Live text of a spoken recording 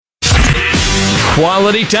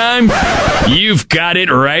quality time? You've got it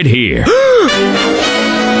right here. Oh,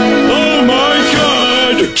 my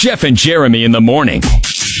God. Jeff and Jeremy in the morning.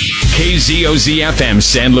 KZOZ-FM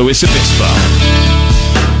San Luis Obispo.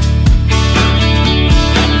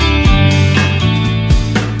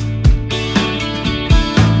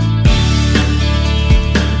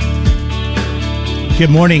 Good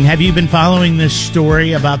morning. Have you been following this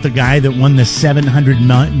story about the guy that won the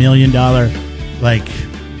 $700 million,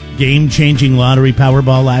 game-changing lottery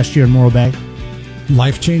Powerball last year in Morro Bay?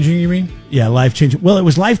 Life-changing, you mean? Yeah, life-changing. Well, it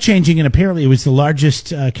was life-changing, and apparently it was the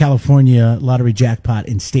largest California lottery jackpot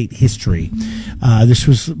in state history.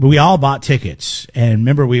 We all bought tickets, and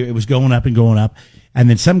remember, it was going up and going up. And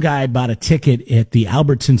then some guy bought a ticket at the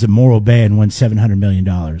Albertsons of Morro Bay and won $700 million,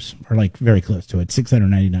 or very close to it,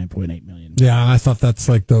 $699.8 million. Yeah, I thought that's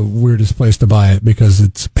the weirdest place to buy it because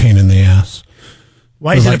it's a pain in the ass.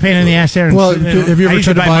 Why is it a pain in the ass there? Well, have you ever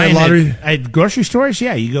tried to buy a lottery? At grocery stores,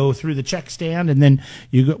 yeah, you go through the check stand and then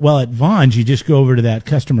you go, at Vons, you just go over to that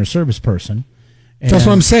customer service person. That's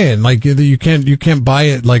what I'm saying. You can't buy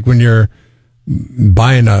it when you're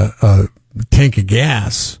buying a tank of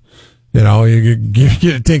gas. You get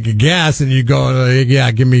a tank of gas and you go,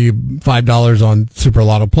 give me $5 on Super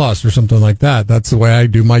Lotto Plus or something like that. That's the way I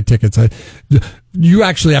do my tickets. You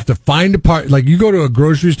actually have to find you go to a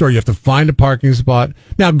grocery store, you have to find a parking spot.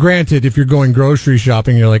 Now, granted, if you're going grocery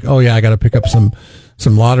shopping, you're like, oh yeah, I got to pick up some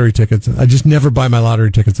lottery tickets. I just never buy my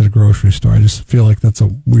lottery tickets at a grocery store. I just feel like that's a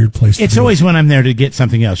weird place to It's always when I'm there to get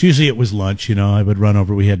something else. Usually it was lunch, I would run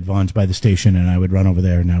over. We had Vons by the station and I would run over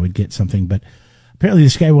there and I would get something, but apparently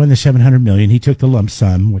this guy won the $700 million. He took the lump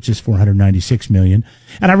sum, which is $496 million.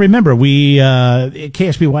 And I remember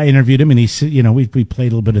KSBY interviewed him, and he said, we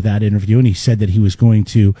played a little bit of that interview, and he said that he was going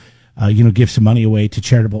to, give some money away to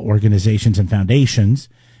charitable organizations and foundations.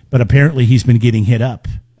 But apparently he's been getting hit up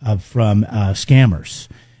from scammers.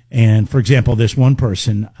 And for example, this one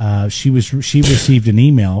person, she received an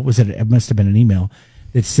email. It must have been an email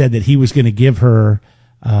that said that he was going to give her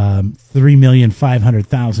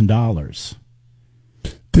 $3,500,000.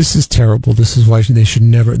 This is terrible. This is why they should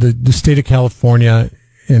never, the state of California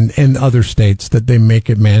and other states, that they make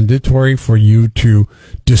it mandatory for you to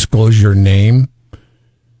disclose your name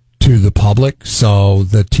to the public, so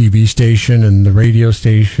the TV station and the radio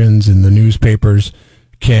stations and the newspapers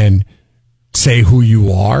can say who you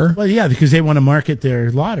are. Well, yeah, because they want to market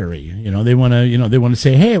their lottery. They want to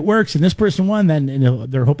say, hey, it works, and this person won. Then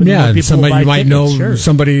they're hoping people somebody will buy might tickets. know. Sure.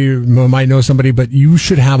 Somebody might know somebody, but you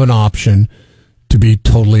should have an option to be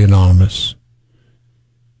totally anonymous.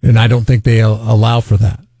 And I don't think they allow for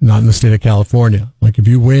that. Not in the state of California. If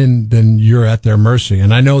you win, then you're at their mercy.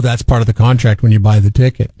 And I know that's part of the contract when you buy the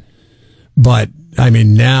ticket. But,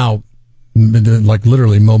 now,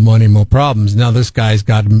 literally, more money, more problems. Now this guy's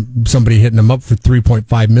got somebody hitting him up for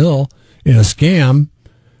 $3.5 million in a scam.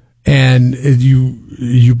 And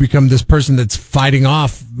you become this person that's fighting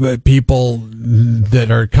off people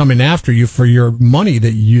that are coming after you for your money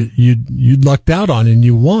that you lucked out on and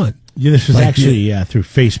you won. Yeah, this was actually through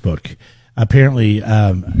Facebook. Apparently,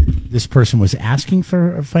 this person was asking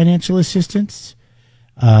for financial assistance,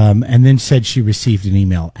 and then said she received an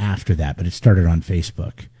email after that, but it started on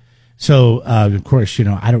Facebook. So, of course,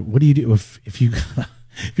 what do you do if you?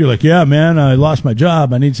 If you're like, yeah, man, I lost my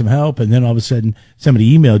job, I need some help, and then all of a sudden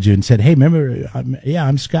somebody emailed you and said, hey, remember,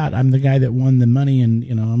 I'm Scott, I'm the guy that won the money, and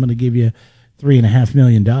I'm going to give you $3.5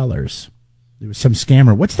 million. There was some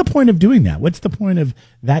scammer. What's the point of doing that? What's the point of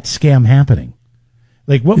that scam happening?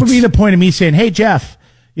 What would be the point of me saying, hey, Jeff,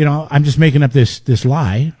 I'm just making up this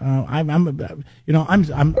lie. I'm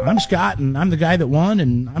Scott, and I'm the guy that won,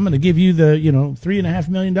 and I'm going to give you the $3.5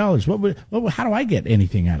 million. How do I get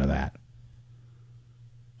anything out of that?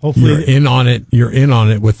 Hopefully You're in on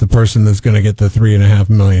it with the person that's going to get the $3.5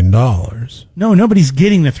 million. No, nobody's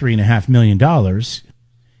getting the $3.5 million.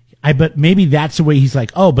 But maybe that's the way he's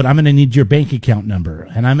like, oh, but I'm going to need your bank account number,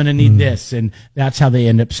 and I'm going to need this, and that's how they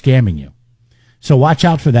end up scamming you. So watch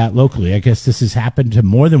out for that locally. I guess this has happened to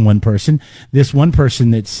more than one person. This one person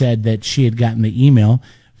that said that she had gotten the email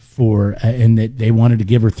and that they wanted to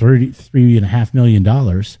give her $3.5 million.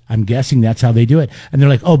 I'm guessing that's how they do it. And they're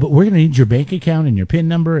like, oh, but we're going to need your bank account and your PIN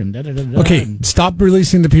number and da-da-da-da. Okay, stop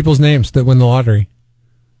releasing the people's names that win the lottery.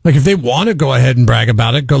 If they want to go ahead and brag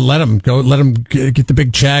about it, let them get the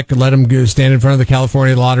big check, let them stand in front of the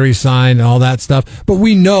California lottery sign and all that stuff. But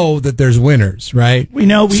we know that there's winners, right? We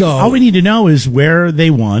know. All we need to know is where they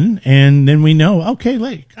won, and then we know,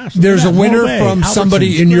 okay, gosh, there's a winner from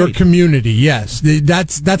somebody in your community. Yes,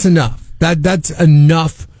 that's enough. That's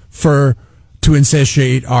enough to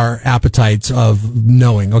insatiate our appetites of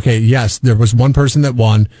knowing, okay, yes, there was one person that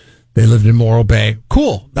won. They lived in Morro Bay.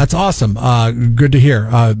 Cool. That's awesome. Good to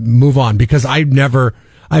hear. Move on, because I've never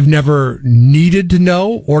needed to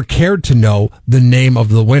know or cared to know the name of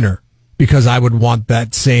the winner, because I would want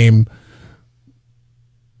that same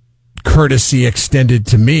courtesy extended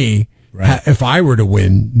to me if I were to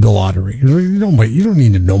win the lottery. You don't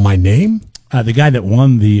need to know my name. The guy that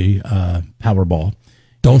won the Powerball.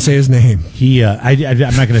 Don't say his name. I'm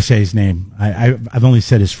not going to say his name. I've only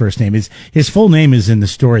said his first name. His full name is in the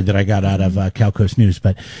story that I got out of Cal Coast News.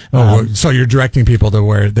 But so you're directing people to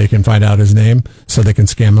where they can find out his name so they can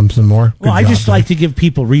scam him some more. Well, I just like to give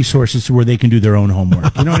people resources to where they can do their own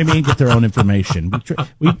homework. You know what I mean? Get their own information.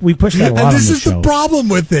 We push that a lot on this show. This is the problem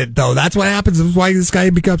with it, though. That's what happens. That's why this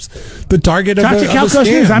guy becomes the target of Talk to Cal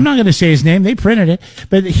Coast News. I'm not going to say his name. They printed it,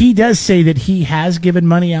 but he does say that he has given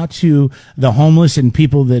money out to the homeless and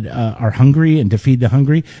people that are hungry and to feed the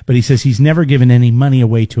hungry, but he says he's never given any money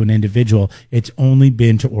away to an individual. It's only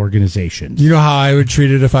been to organizations. You know how I would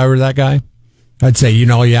treat it if I were that guy? I'd say,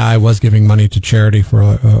 I was giving money to charity for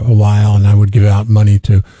a while, and I would give out money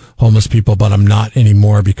to homeless people, but I'm not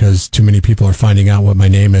anymore because too many people are finding out what my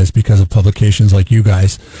name is because of publications like you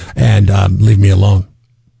guys, and leave me alone.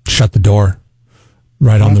 Shut the door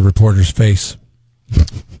right on the reporter's face.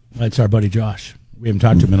 That's our buddy Josh. We haven't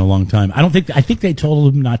talked to him in a long time. I think they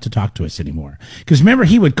told him not to talk to us anymore. Because remember,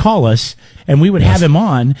 he would call us and we would have him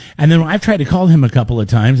on. And then I've tried to call him a couple of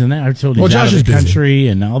times, and then I told him he's out of the country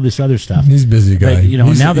and all this other stuff. He's a busy guy. But,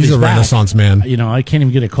 now that he's a back, Renaissance man. I can't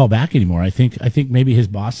even get a call back anymore. I think maybe his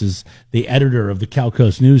boss is the editor of the Cal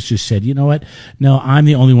Coast News. Just said, you know what? No, I'm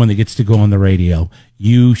the only one that gets to go on the radio.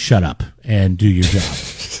 You shut up and do your job.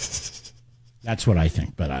 That's what I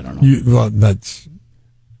think, but I don't know.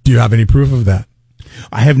 Do you have any proof of that?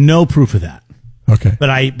 I have no proof of that. Okay. But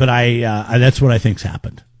I that's what I think's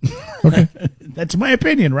happened. Okay. That's my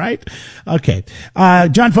opinion, right? Okay.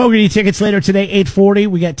 John Fogerty tickets later today, 8:40.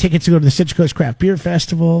 We got tickets to go to the Citrus Coast Craft Beer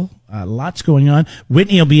Festival. Lots going on.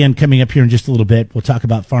 Whitney will be coming up here in just a little bit. We'll talk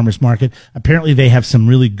about Farmers Market. Apparently they have some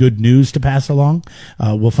really good news to pass along.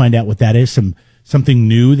 We'll find out what that is. Something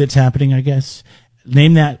new that's happening, I guess.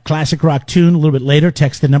 Name that classic rock tune a little bit later.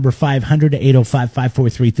 Text the number 500 to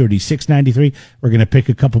 805-543-3693. We're going to pick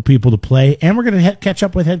a couple people to play, and we're going to catch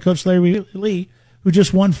up with head coach Larry Lee, who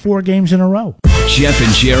just won 4 games in a row. Jeff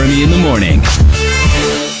and Jeremy in the morning.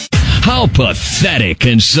 How pathetic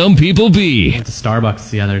can some people be? I went to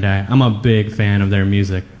Starbucks the other day. I'm a big fan of their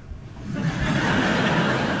music.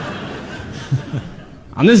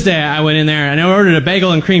 On this day, I went in there and I ordered a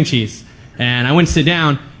bagel and cream cheese. And I went to sit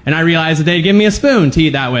down, and I realized that they'd given me a spoon to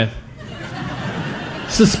eat that with.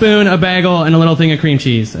 Just a spoon, a bagel, and a little thing of cream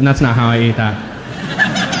cheese. And that's not how I eat that.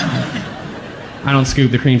 I don't scoop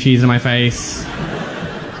the cream cheese in my face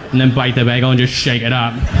and then bite the bagel and just shake it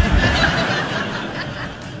up.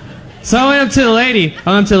 So I went up to the lady.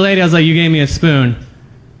 I was like, you gave me a spoon.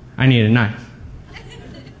 I need a knife.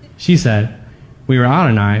 She said, we were out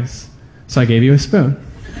of knives, so I gave you a spoon.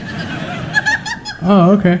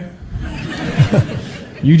 Oh, okay.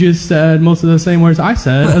 You just said most of the same words I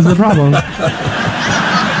said as the problem.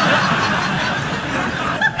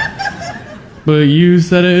 But you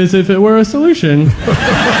said it as if it were a solution.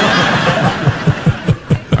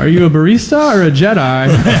 Are you a barista or a Jedi?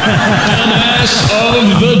 Dumbass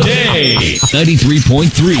of the day.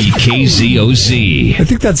 93.3 KZOZ. I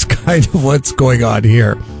think that's kind of what's going on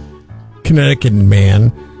here. Connecticut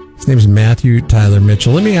man. His name's Matthew Tyler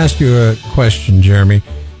Mitchell. Let me ask you a question, Jeremy.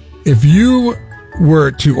 If you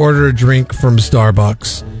were to order a drink from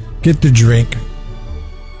Starbucks, get the drink,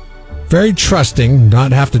 very trusting,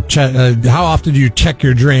 not have to check. How often do you check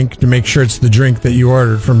your drink to make sure it's the drink that you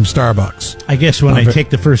ordered from Starbucks? I guess when I take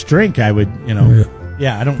the first drink, I would,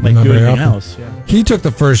 I don't like do anything else. Yeah. He took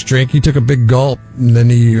the first drink, he took a big gulp, and then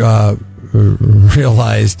he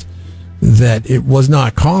realized that it was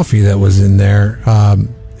not coffee that was in there.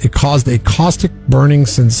 It caused a caustic burning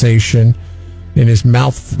sensation in his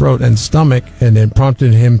mouth, throat, and stomach, and it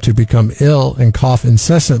prompted him to become ill and cough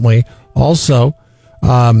incessantly. Also,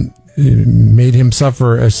 made him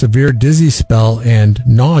suffer a severe dizzy spell and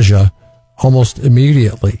nausea almost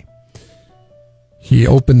immediately. He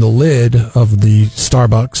opened the lid of the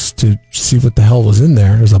Starbucks to see what the hell was in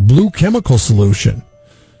there. It was a blue chemical solution.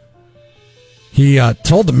 He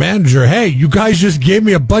told the manager, "Hey, you guys just gave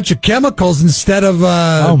me a bunch of chemicals instead of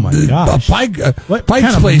oh my gosh, what kind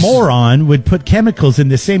of moron would put chemicals in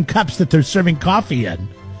the same cups that they're serving coffee in?"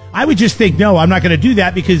 I would just think, no, I'm not going to do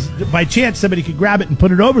that because by chance somebody could grab it and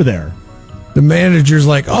put it over there. The manager's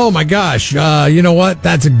like, "Oh my gosh, you know what?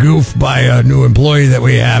 That's a goof by a new employee that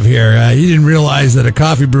we have here. He didn't realize that a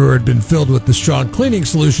coffee brewer had been filled with the strong cleaning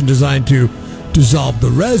solution designed to dissolved the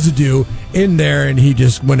residue in there, and he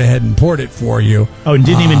just went ahead and poured it for you. Oh, and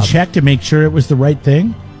didn't even check to make sure it was the right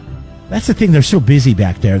thing? That's the thing. They're so busy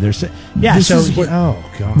back there.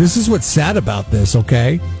 Oh, God. This is what's sad about this,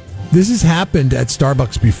 okay? This has happened at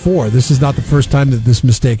Starbucks before. This is not the first time that this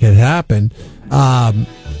mistake had happened.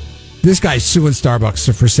 This guy's suing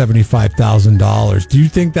Starbucks for $75,000. Do you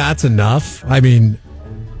think that's enough? I mean,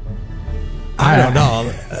 I don't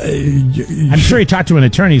know. I'm sure he talked to an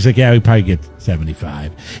attorney. He's like, yeah, we probably get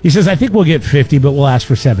 75. He says, I think we'll get 50, but we'll ask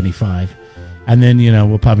for 75. And then,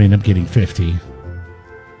 we'll probably end up getting 50.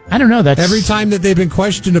 I don't know. That's every time that they've been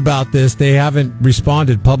questioned about this, they haven't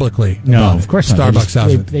responded publicly. No, of course not. Starbucks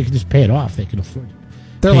hasn't. They can just pay it off. They can afford it.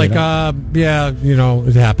 They're like, yeah,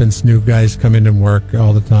 it happens. New guys come in and work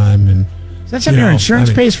all the time, and is that something your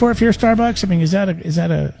insurance pays for if you're Starbucks? I mean, is that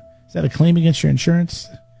a claim against your insurance?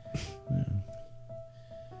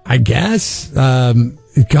 I guess.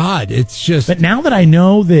 God, it's just. But now that I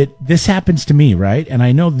know that this happens to me, right, and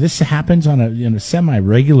I know this happens on a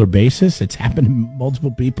semi-regular basis, it's happened to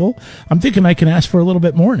multiple people. I'm thinking I can ask for a little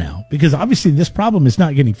bit more now because obviously this problem is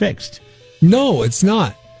not getting fixed. No, it's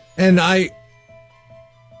not, and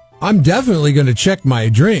I'm definitely going to check my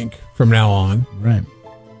drink from now on. Right.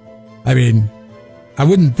 I mean, I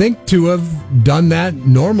wouldn't think to have done that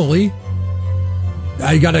normally.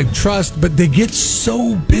 I got to trust, but they get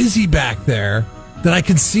so busy back there that I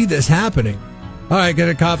can see this happening. All right, get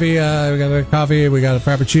a coffee. We got a coffee. We got a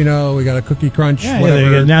frappuccino. We got a cookie crunch.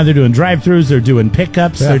 Whatever. Now they're doing drive-thrus. They're doing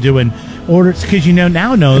pickups. Yeah. They're doing orders because a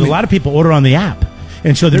lot of people order on the app,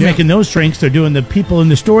 and so they're making those drinks. They're doing the people in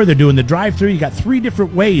the store. They're doing the drive-thru. You got 3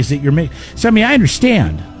 different ways that you're making. So I mean, I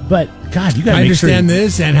understand, but God, you got to. I understand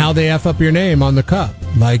this and how they f up your name on the cup,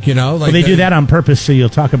 well, they do that on purpose, so you'll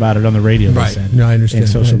talk about it on the radio. Right? No, I understand.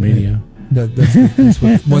 And social media. That's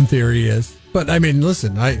what one theory is. But I mean,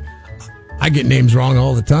 listen, I get names wrong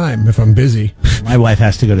all the time if I'm busy. My wife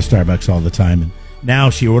has to go to Starbucks all the time, and now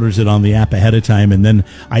she orders it on the app ahead of time, and then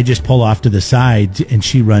I just pull off to the side and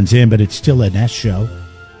she runs in, but it's still an S show.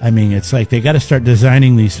 I mean, it's like they got to start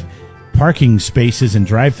designing these parking spaces and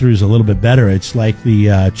drive-thrus a little bit better. It's like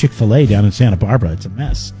the Chick-fil-A down in Santa Barbara. It's a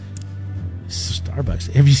mess.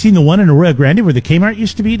 Starbucks. Have you seen the one in Arroyo Grande where the Kmart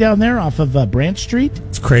used to be down there off of Branch Street?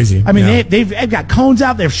 It's crazy. I mean, they've got cones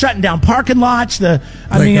out. They're shutting down parking lots. If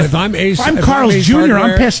I'm Carl's Jr.,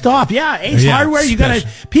 I'm pissed off. Yeah, Ace Hardware.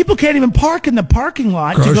 People can't even park in the parking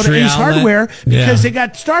lot to go to Ace Hardware because they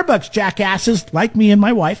got Starbucks jackasses like me and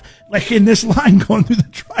my wife, like in this line going through the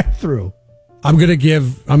drive-thru. I'm gonna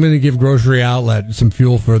give Grocery Outlet some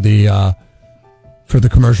fuel for the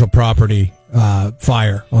commercial property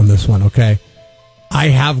fire on this one. Okay, I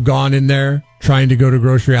have gone in there trying to go to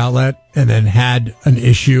Grocery Outlet and then had an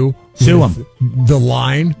issue with the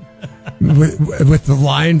line with the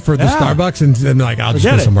line for the Starbucks, and then I'll just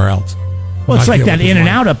go somewhere else. Well, it's like that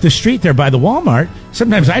In-N-Out up the street there by the Walmart.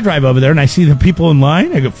 Sometimes I drive over there and I see the people in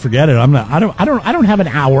line. I go, forget it. I don't have an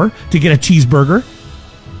hour to get a cheeseburger.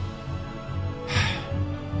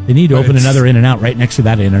 They need to open another In-N-Out right next to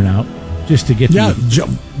that In-N-Out just to get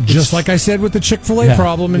just like I said with the Chick-fil-A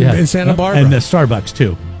problem in Santa Barbara. And the Starbucks,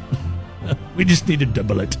 too. We just need to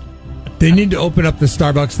double it. They need to open up the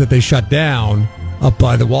Starbucks that they shut down up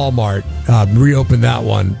by the Walmart, reopen that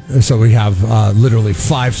one. So we have literally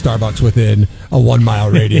 5 Starbucks within a 1-mile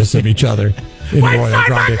radius of each other. In Arroyo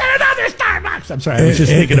Grande. I'm sorry, I was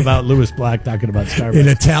just thinking about Lewis Black talking about Starbucks. In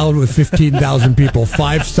a town with 15,000 people,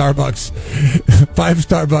 5 Starbucks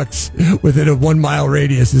within a 1-mile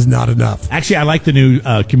radius is not enough. Actually, I like the new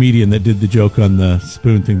comedian that did the joke on the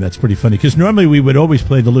spoon thing. That's pretty funny because normally we would always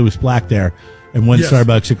play the Lewis Black there and one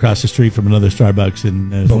Starbucks across the street from another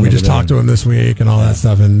Starbucks. But we just talked to him this week and all that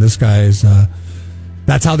stuff, and this guy's...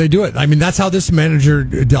 That's how they do it. I mean, that's how this manager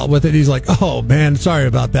dealt with it. He's like, oh, man, sorry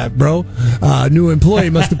about that, bro. New employee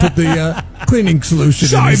must have put the cleaning solution in.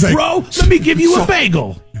 Sorry, like, bro. Let me give you a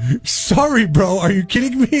bagel. Sorry, bro. Are you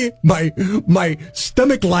kidding me? My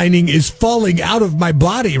stomach lining is falling out of my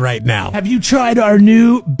body right now. Have you tried our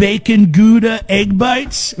new bacon Gouda egg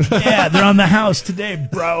bites? Yeah, they're on the house today,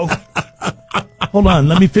 bro. Hold on.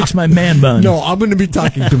 Let me fix my man bun. No, I'm going to be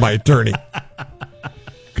talking to my attorney.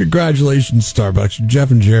 Congratulations, Starbucks. Jeff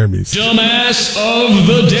and Jeremy's Dumbass of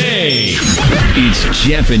the Day. It's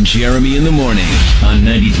Jeff and Jeremy in the morning on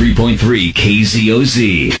 93.3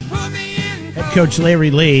 KZOZ. Head coach Larry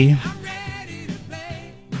Lee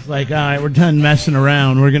is like, all right, we're done messing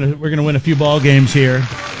around. We're gonna win a few ball games here.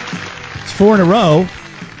 It's 4 in a row.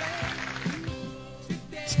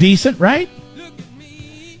 It's decent, right?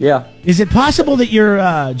 Yeah. Is it possible that your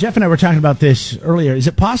Jeff and I were talking about this earlier? Is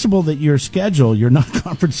it possible that your schedule, your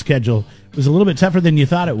non-conference schedule, was a little bit tougher than you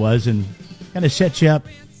thought it was, and kind of set you up?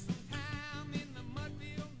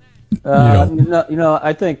 I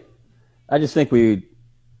just think we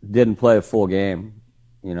didn't play a full game,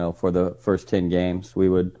 for the first 10 games. We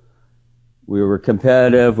were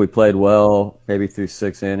competitive. We played well, maybe through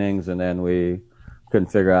 6 innings, and then we couldn't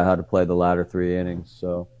figure out how to play the latter 3 innings.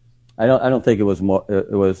 So I don't think it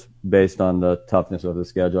was based on the toughness of the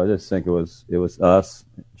schedule. I just think it was us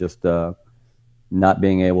just not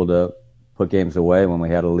being able to put games away when we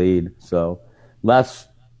had a lead. So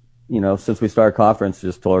since we started conference,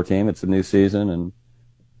 just told our team it's a new season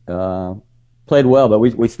and played well, but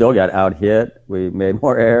we still got out hit. We made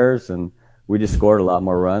more errors and we just scored a lot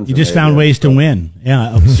more runs. You just found ways to win.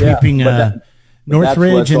 Yeah, sweeping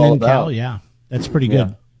Northridge and then Cal. Yeah, that's pretty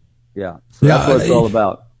good. Yeah. So that's what it's all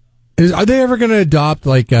about. Are they ever going to adopt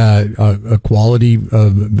like a quality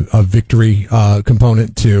of victory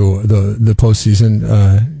component to the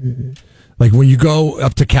postseason? Like when you go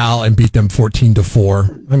up to Cal and beat them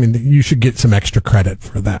 14-4, I mean, you should get some extra credit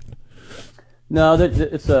for that. No,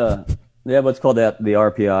 they have what's called the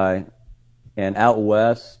RPI, and out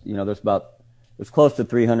west, there's close to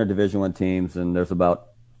 300 Division I teams, and there's about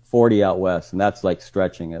 40 out west, and that's like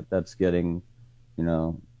stretching it. That's getting,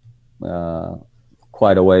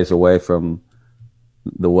 quite a ways away from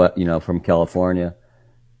from California,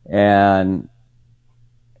 and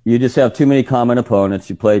you just have too many common opponents.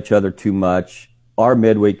 You play each other too much. Our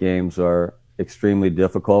midweek games are extremely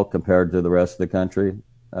difficult compared to the rest of the country.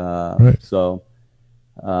 Right. So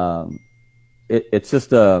it's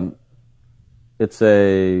just a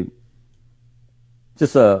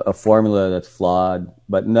formula that's flawed.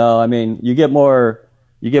 But no, I mean you get more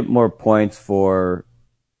points for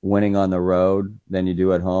winning on the road than you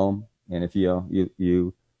do at home. And if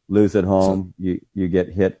you lose at home, you get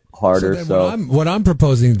hit harder. So what I'm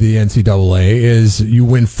proposing to the NCAA is you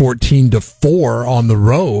win 14-4 on the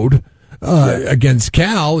road against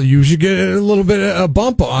Cal. You should get a little bit of a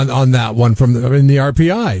bump on that one in the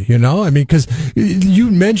RPI. I mean, because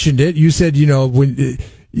you mentioned it. You said when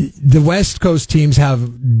the West Coast teams have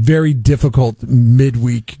very difficult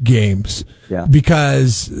midweek games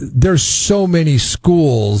because there's so many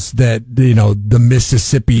schools that the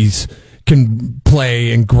Mississippis can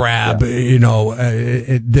play and grab,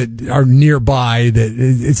 that are nearby, that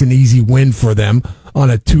it's an easy win for them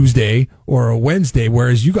on a Tuesday or a Wednesday,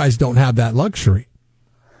 whereas you guys don't have that luxury.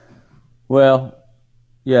 Well,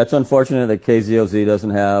 yeah, it's unfortunate that KZOZ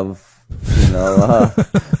doesn't have,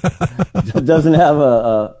 doesn't have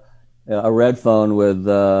a red phone with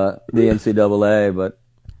the NCAA, but,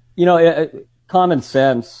 common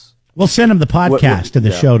sense. We'll send them the podcast to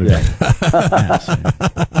the show today.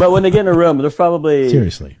 But when they get in a room, there's probably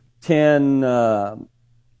seriously 10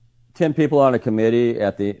 people on a committee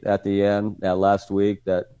at the end last week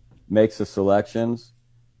that makes the selections.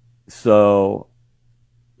 So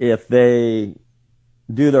if they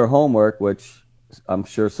do their homework, which I'm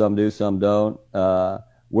sure some do, some don't,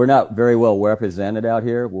 we're not very well represented out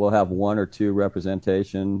here. We'll have 1 or 2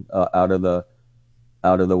 representation out of the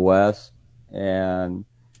West, and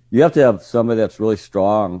you have to have somebody that's really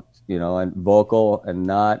strong, and vocal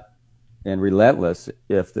and relentless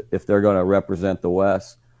if they're going to represent the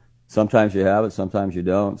West. Sometimes you have it, sometimes you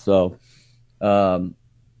don't. So, when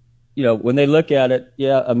they look at it,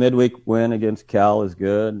 a midweek win against Cal is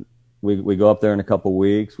good. We go up there in a couple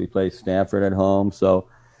weeks. We play Stanford at home, so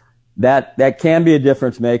that can be a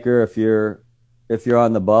difference maker if you're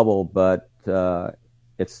on the bubble, but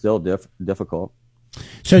it's still difficult.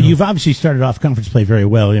 So you've obviously started off conference play very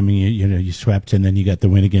well. I mean, you swept, and then you got the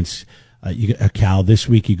win against Cal. This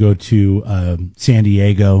week you go to San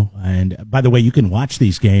Diego. And by the way, you can watch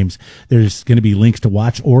these games. There's going to be links to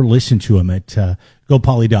watch or listen to them at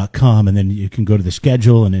gopoly.com, and then you can go to the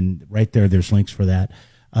schedule, and then right there's links for that.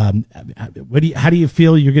 How do you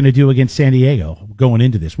feel you're going to do against San Diego going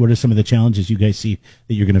into this? What are some of the challenges you guys see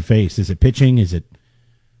that you're going to face? Is it pitching? Is it?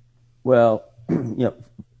 Well,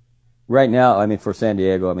 right now, I mean, for San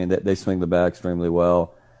Diego, I mean, they swing the bat extremely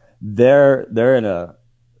well. They're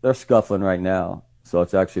scuffling right now, so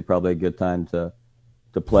it's actually probably a good time to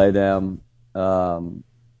play them. They're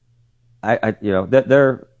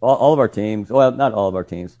all of our teams. Well, not all of our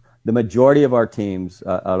teams. The majority of our teams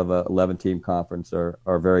out of a 11-team conference are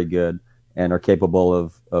very good and are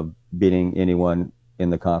capable of beating anyone in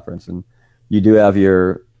the conference. And you do have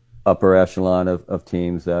your upper echelon of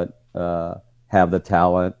teams that have the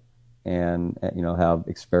talent and have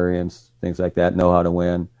experience, things like that, know how to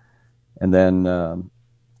win, and then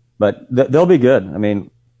but they'll be good. I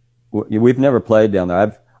mean, we've never played down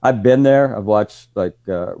there. I've been there. I've watched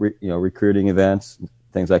recruiting events,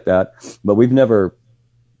 things like that, but we've never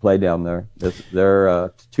play down there.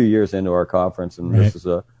 They're 2 years into our conference, and Right.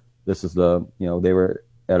 this is the they were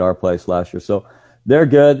at our place last year, so they're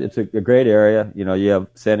good. It's a great area. You have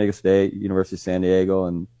San Diego State, University of San Diego,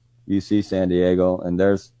 and UC San Diego, and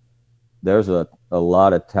there's a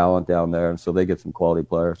lot of talent down there, and so they get some quality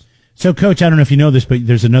players. So, Coach, I don't know if you know this, but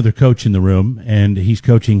there's another coach in the room, and he's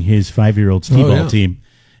coaching his 5-year-old T-ball team.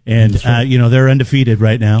 And, they're undefeated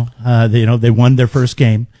right now. They won their first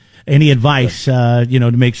game. Any advice,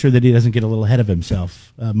 to make sure that he doesn't get a little ahead of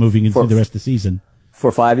himself moving into the rest of the season?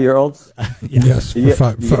 For 5-year-olds? Yes.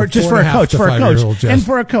 Or just for a coach, yes. And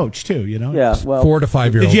for a coach, too, Yeah, well. 4 to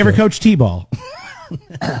 5-year-olds. Did you ever coach T-ball?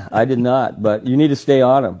 I did not, but you need to stay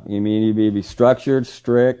on them. You need to be structured,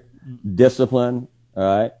 strict, disciplined, all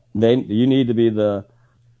right? You need to be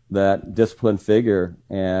that disciplined figure,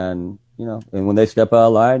 and and when they step out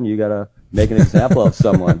of line, you got to make an example of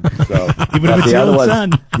someone. So Even if it's your own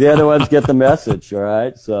son. The other ones get the message, all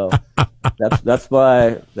right? So that's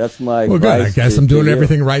my Well, good. I guess I'm doing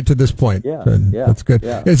everything right to this point. Yeah, that's good.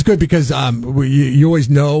 Yeah. It's good because you always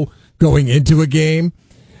know going into a game.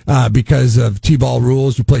 Because of T-ball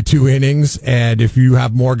rules, you play 2 innings, and if you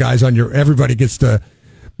have more guys on everybody gets to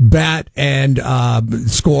bat and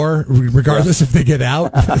score, regardless if they get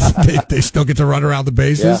out. they still get to run around the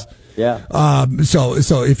bases. Yeah.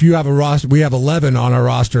 So if you have a roster, we have 11 on our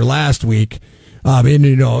roster last week. And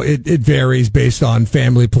it varies based on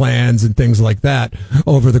family plans and things like that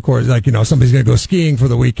over the course. Like, somebody's going to go skiing for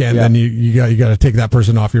the weekend, then you got to take that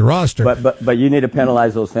person off your roster. But you need to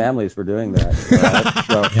penalize those families for doing that.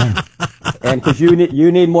 Right? And because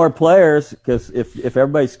you need more players, because if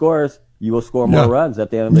everybody scores, you will score more runs at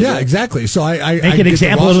the end of the game. Yeah, exactly. So I make an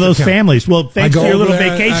example of those families. Well, thanks to your little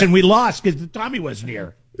vacation, we lost because Tommy wasn't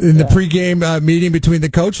here. In the pregame meeting between the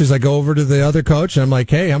coaches, I go over to the other coach and I'm like,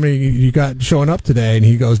 "Hey, how many you got showing up today?" And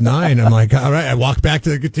he goes 9. I'm like, "All right." I walk back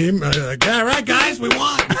to the team. I'm like, "All right, guys, we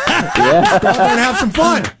won. Go out there and have some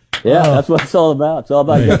fun." Yeah, that's what it's all about. It's all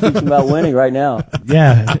about you got to teach about winning right now.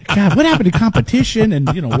 Yeah, God, what happened to competition and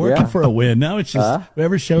working for a win? Now it's just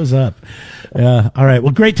whoever shows up. All right.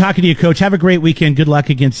 Well, great talking to you, Coach. Have a great weekend. Good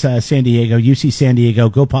luck against San Diego, UC San Diego.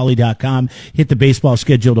 GoPoly.com. Hit the baseball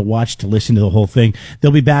schedule to listen to the whole thing.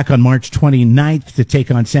 They'll be back on March 29th to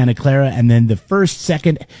take on Santa Clara, and then the 1st,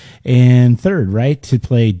 2nd, and 3rd, right, to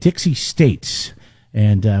play Dixie States.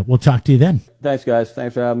 And we'll talk to you then. Thanks, guys.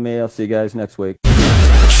 Thanks for having me. I'll see you guys next week.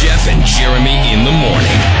 Jeff and Jeremy in the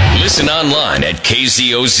morning. Listen online at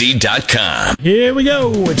KZOZ.com. Here we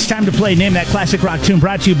go. It's time to play Name That Classic Rock Tune,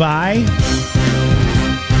 brought to you by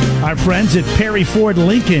our friends at Perry Ford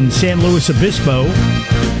Lincoln, San Luis Obispo.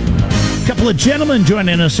 A couple of gentlemen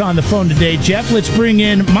joining us on the phone today, Jeff. Let's bring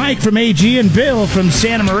in Mike from AG and Bill from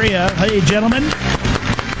Santa Maria. Hey, gentlemen.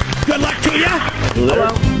 Good luck to you. Hello.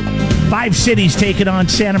 5 cities taking on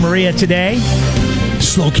Santa Maria today.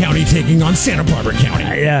 SLO County taking on Santa Barbara County.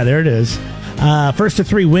 Yeah, there it is. First to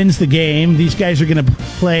 3 wins the game. These guys are going to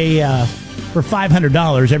play for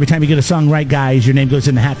 $500. Every time you get a song right, guys, your name goes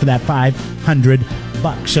in the hat for that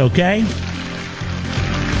 $500, okay?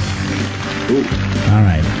 Ooh. All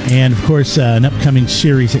right. And, of course, an upcoming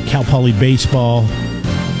series at Cal Poly Baseball.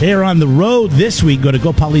 They are on the road this week. Go to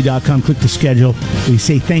GoPoly.com, click the schedule. We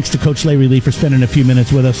say thanks to Coach Larry Lee for spending a few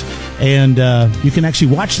minutes with us. And you can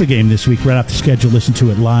actually watch the game this week right off the schedule, listen to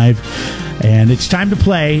it live. And it's time to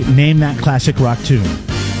play Name That Classic Rock Tune.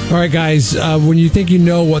 All right, guys, when you think you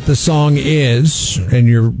know what the song is, and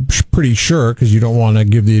you're pretty sure because you don't want to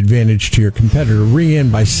give the advantage to your competitor, ring in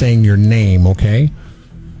by saying your name, okay?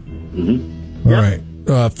 Mm-hmm. All right.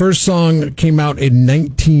 First song came out in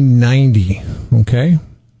 1990, okay?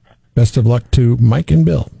 Best of luck to Mike and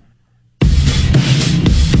Bill.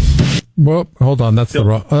 Well, hold on. That's the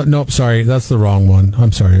wrong... nope, sorry. That's the wrong one.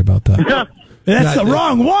 I'm sorry about that. That's the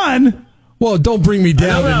wrong one? Well, don't bring me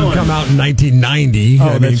down. It didn't come out in 1990.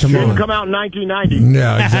 Oh, it didn't come out in 1990.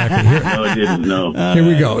 Yeah, exactly. Here, No, it didn't. No. Here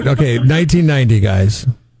we go. Okay, 1990, guys.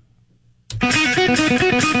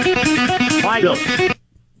 Mike.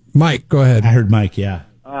 Mike, go ahead. I heard Mike, yeah.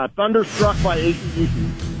 Thunderstruck by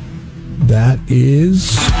AC/DC. That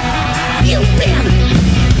is...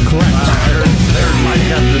 correct. Mike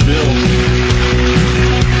has the bill.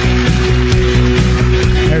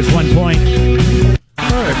 There's 1 point.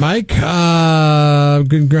 All right, Mike.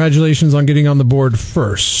 Congratulations on getting on the board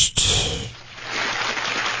first.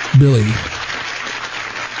 Billy.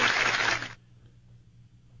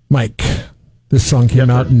 Mike, this song came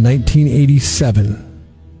out in 1987.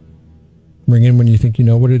 Ring in when you think you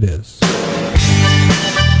know what it is.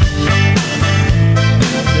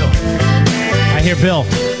 I hear Bill.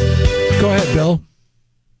 Go ahead, Bill.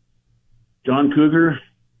 John Cougar.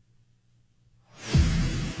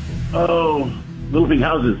 Little Big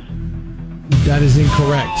Houses. That is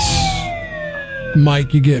incorrect.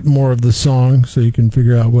 Mike, you get more of the song so you can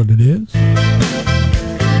figure out what it is.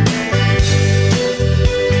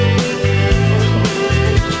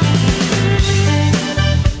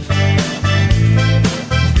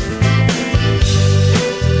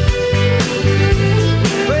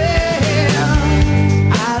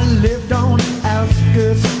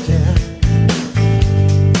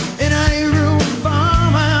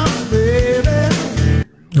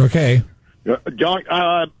 Okay. John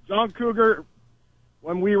Cougar,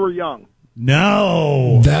 When We Were Young.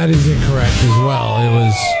 No. That is incorrect as well. It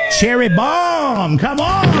was Cherry Bomb. Come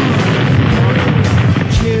on.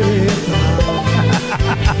 Cherry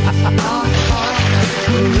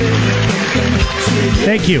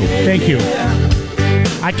Thank you. Thank you.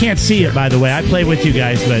 I can't see it, by the way. I play with you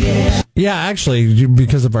guys, but... Yeah, actually,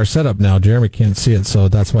 because of our setup now, Jeremy can't see it, so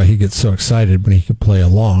that's why he gets so excited when he can play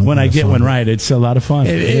along. When I get one right, it's a lot of fun.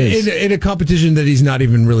 In a competition that he's not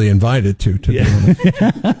even really invited to be honest.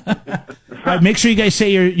 All right, make sure you guys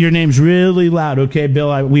say your names really loud, okay,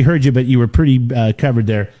 Bill? We heard you, but you were pretty covered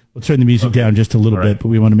there. We'll turn the music down just a little bit, but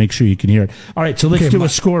we want to make sure you can hear it. All right, so let's do a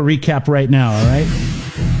score recap right now, all right?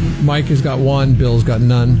 Mike has got 1, Bill's got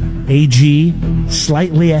none. AG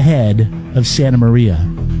slightly ahead of Santa Maria.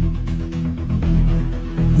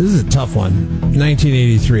 This is a tough one.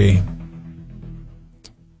 1983.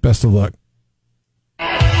 Best of luck.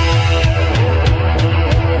 Try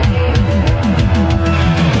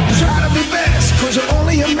to be best, 'cause you're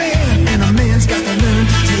only a man, and a man's got to learn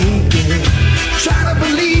to take it. Try to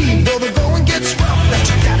believe, though the going gets rough, that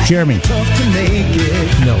you gotta Jeremy. be tough to make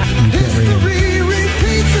it. No, you can't ring it. History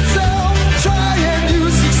repeats itself. Try and you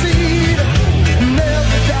succeed.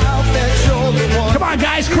 Never doubt that you're the one. Come on,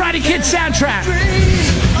 guys, Karate Kid soundtrack.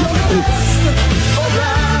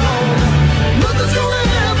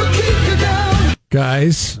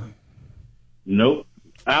 Guys. Nope.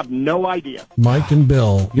 I have no idea. Mike and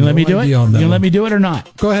Bill. You let me do it? You let me do it or not?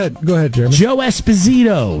 Go ahead, Jeremy. Joe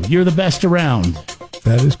Esposito, you're the best around.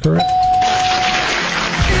 That is correct.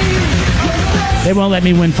 They won't let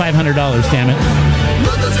me win $500, damn it.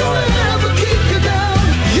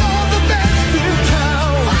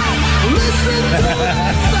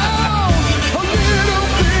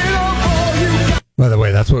 By the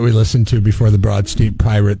way, that's what we listened to before the Broad Street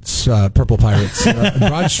Pirates, Purple Pirates.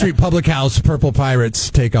 Broad Street Public House, Purple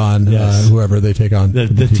Pirates take on whoever they take on.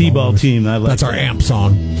 The T-ball team. I like that's our amp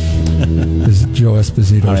song. This is Joe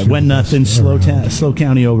Esposito. All right, 1-0, Slow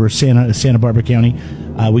County over Santa Barbara County.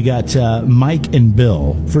 We got Mike and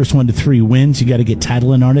Bill. First 1 to 3 wins. You got to get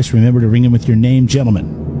title and artist. Remember to ring in with your name, gentlemen.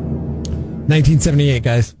 1978,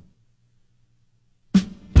 guys.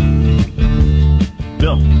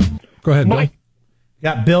 Bill. Go ahead, Mike. Bill.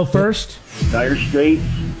 Got Bill first. Dire Straits.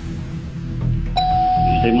 Did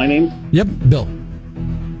you say my name? Yep, Bill.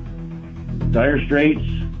 Dire Straits.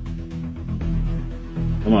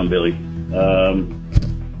 Come on, Billy.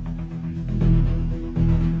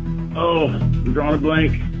 I'm drawing a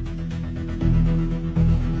blank.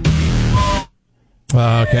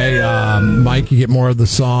 Okay, Mike, you get more of the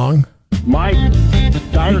song. Mike.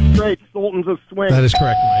 Dire Straits. Sultans of Swing. That is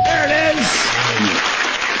correct, Mike. There it is.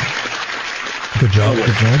 Good job.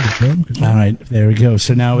 All right, there we go.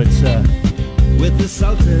 So now it's With the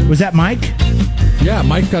Sultan. Was that Mike? Yeah,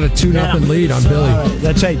 Mike got a 2-0 lead on Billy.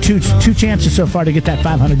 That's right. Two chances so far to get that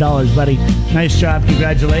 $500, buddy. Nice job.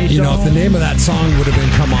 Congratulations. You know, if the name of that song would have been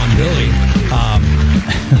 "Come On, Billy,"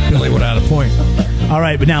 Billy would have had a point. All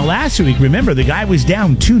right, but now last week, remember the guy was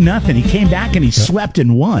down 2-0. He came back and he swept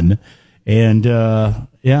and won. And so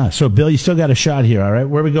Bill, you still got a shot here. All right,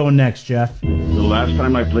 where are we going next, Jeff? The last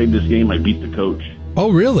time I played this game, I beat the coach. Oh,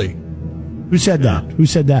 really? Who said that? Who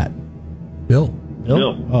said that? Bill.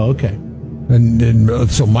 Bill. Oh, okay.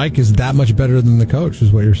 And so Mike is that much better than the coach,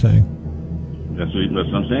 is what you're saying? That's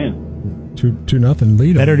what I'm saying. 2-0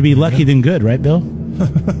 lead. Better to be lucky than good, right, Bill?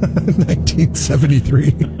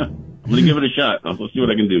 1973. I'm going to give it a shot. Let's see what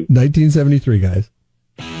I can do. 1973, guys.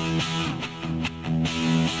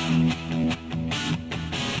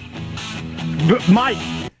 Mike.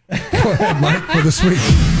 Go ahead, Mike, for the sweep.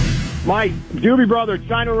 Mike. Doobie Brother,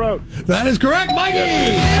 China Road. That is correct,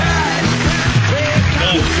 Mikey!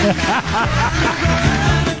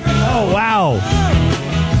 Oh, wow.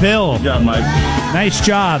 Bill. Good job, Mike. Nice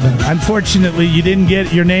job. Unfortunately, you didn't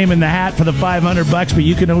get your name in the hat for the $500, but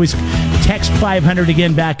you can always text 500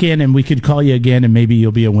 again back in, and we could call you again, and maybe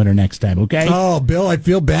you'll be a winner next time, okay? Oh, Bill, I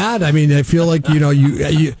feel bad. I mean, I feel like,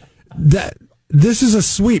 this is a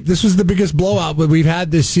sweep. This was the biggest blowout that we've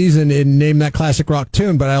had this season in Name That Classic Rock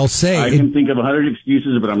Tune, but I'll say... I can think of 100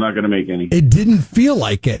 excuses, but I'm not going to make any. It didn't feel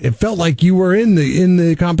like it. It felt like you were in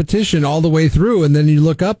the competition all the way through, and then you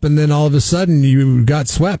look up, and then all of a sudden you got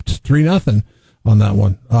swept 3-0 on that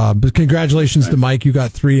one. But congratulations to Mike. You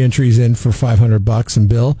got 3 entries in for $500, and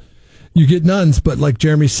Bill, you get nones, but like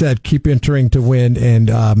Jeremy said, keep entering to win,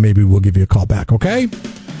 and maybe we'll give you a call back, okay?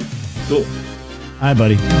 Cool. Hi,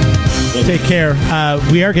 buddy. Take care.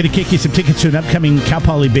 We are going to kick you some tickets to an upcoming Cal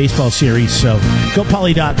Poly baseball series, so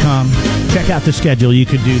gopoly.com. Check out the schedule. You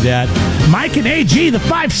could do that. Mike and AG, the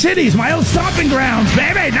 5 cities, my old stomping grounds,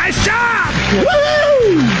 baby. Nice job.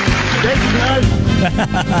 Woo! Thanks, guys.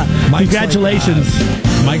 Congratulations.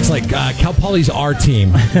 Mike's like, Cal Poly's our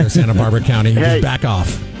team in Santa Barbara County. Hey. Just back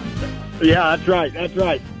off. Yeah, that's right. That's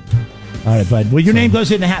right. All right, bud. Well, your name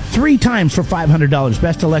goes in the hat 3 times for $500.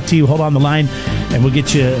 Best of luck to you. Hold on the line, and we'll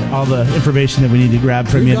get you all the information that we need to grab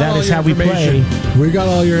from you. That is how we play. We got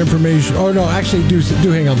all your information. Oh, no, actually, do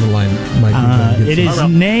hang on the line, Mike. It is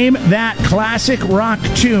Name That Classic Rock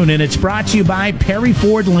Tune, and it's brought to you by Perry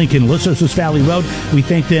Ford Lincoln, Los Osos Valley Road. We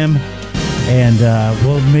thank them, and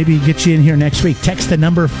we'll maybe get you in here next week. Text the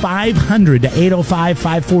number 500 to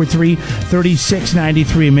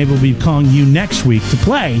 805-543-3693. Maybe we'll be calling you next week to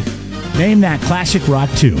play Name That Classic Rock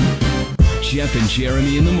Tune. Jeff and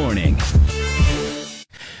Jeremy in the morning.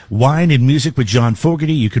 Wine and Music with John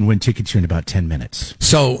Fogerty. You can win tickets here in about 10 minutes.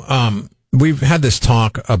 So, we've had this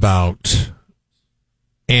talk about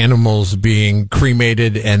animals being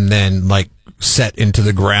cremated and then, like, set into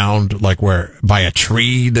the ground, like where by a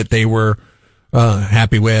tree that they were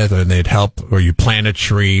happy with, or they'd help, or you plant a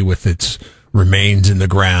tree with its remains in the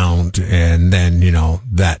ground, and then, you know,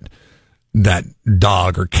 that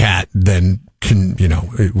dog or cat then can, you know,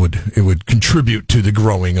 it would contribute to the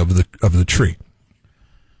growing of the tree.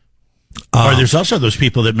 Or there's also those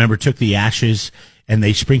people that took the ashes and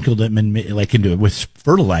they sprinkled them into it with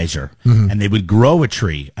fertilizer, and they would grow a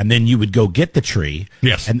tree, and then you would go get the tree.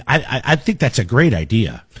 Yes, and I think that's a great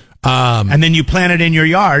idea. And then you plant it in your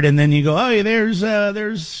yard, and then you go, oh, there's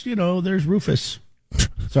Rufus.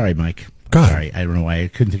 Sorry, Mike. God. Sorry, I don't know why I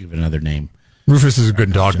couldn't think of another name. Rufus is a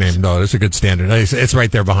good dog name. No, it's a good standard. It's right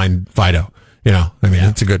there behind Fido. You know, I mean,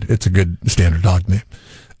 it's a good standard dog name.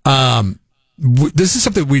 This is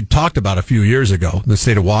something we talked about a few years ago. The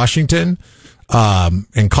state of Washington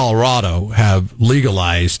and Colorado have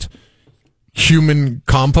legalized human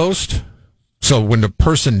compost. So when the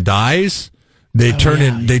person dies, they turn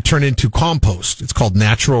into compost. It's called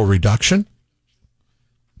natural reduction,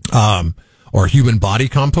 or human body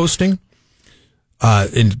composting.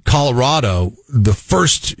 In Colorado, the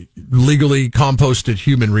first legally composted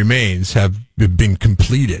human remains have been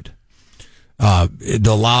completed.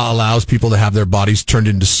 The law allows people to have their bodies turned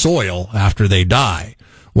into soil after they die.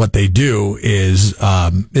 What they do is,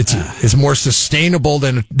 it's more sustainable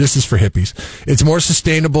than, this is for hippies. It's more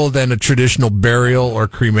sustainable than a traditional burial or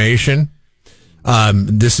cremation.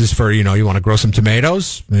 This is for, you know, you want to grow some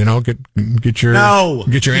tomatoes, you know, get your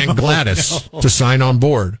Aunt Gladys to sign on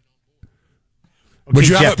board. Okay, would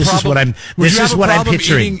you Jeff, this is what I'm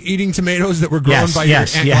picturing. Eating tomatoes that were grown by your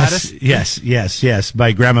Aunt Gladys? Yes,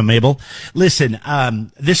 by Grandma Mabel. Listen,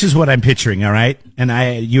 this is what I'm picturing, all right? And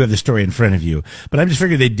you have the story in front of you. But I'm just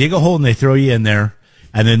figuring they dig a hole and they throw you in there,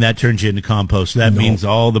 and then that turns you into compost. That means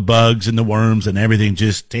all the bugs and the worms and everything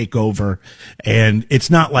just take over. And it's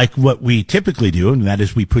not like what we typically do, and that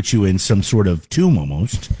is we put you in some sort of tomb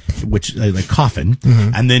almost, which like coffin.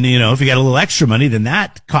 Mm-hmm. And then, you know, if you got a little extra money, then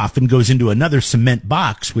that coffin goes into another cement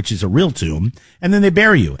box, which is a real tomb, and then they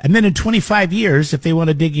bury you. And then in 25 years, if they want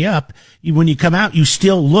to dig you up, when you come out, you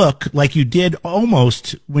still look like you did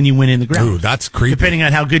almost when you went in the ground. Ooh, that's creepy. Depending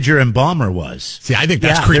on how good your embalmer was. See, I think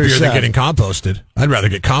that's creepier than getting composted. I'd rather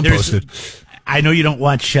get composted. I know you don't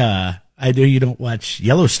watch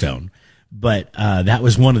Yellowstone, but that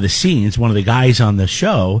was one of the scenes. One of the guys on the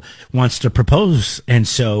show wants to propose, and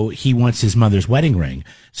so he wants his mother's wedding ring.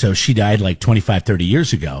 So she died like 25, 30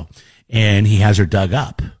 years ago, and he has her dug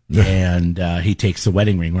up. And he takes the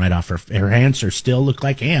wedding ring right off her hands. Still look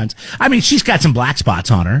like hands. I mean, she's got some black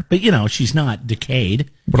spots on her, but you know, she's not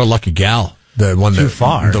decayed. What a lucky gal. The one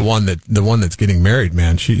that's getting married,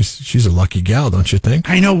 man. She's a lucky gal, don't you think?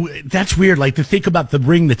 I know, that's weird. Like, to think about the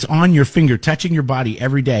ring that's on your finger, touching your body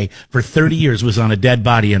every day for 30 years was on a dead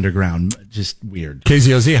body underground. Just weird.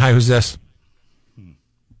 KZOZ, hi, who's this?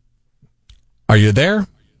 Are you there?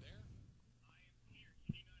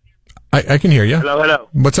 I can hear you. Hello.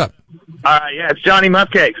 What's up? Yeah, it's Johnny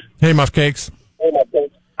Muffcakes. Hey, Muffcakes.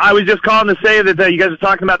 I was just calling to say that you guys are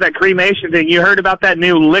talking about that cremation thing. You heard about that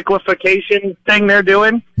new liquefaction thing they're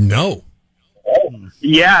doing? No.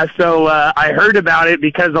 Yeah, so I heard about it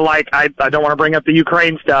because of, like, I don't want to bring up the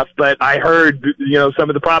Ukraine stuff, but I heard, some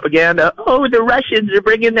of the propaganda. Oh, the Russians are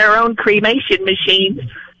bringing their own cremation machines.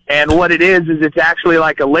 And what it is it's actually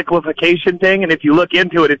like a liquefaction thing. And if you look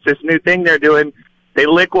into it, it's this new thing they're doing. They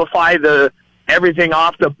liquefy everything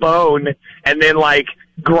off the bone and then, like,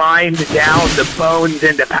 grind down the bones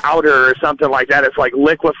into powder or something like that. It's like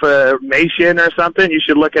liquefaction or something. You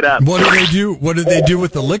should look it up. What do they do? What do they do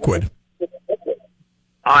with the liquid?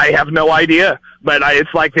 I have no idea, but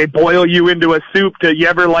it's like they boil you into a soup. You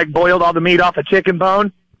ever, like, boiled all the meat off a chicken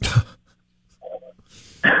bone?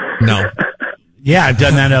 No. Yeah, I've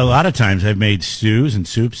done that a lot of times. I've made stews and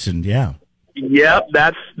soups, and yeah. Yep,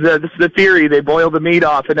 that's the theory. They boil the meat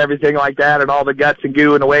off and everything like that, and all the guts and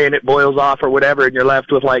goo and away, and it boils off or whatever, and you're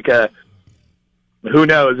left with, like, who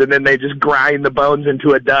knows, and then they just grind the bones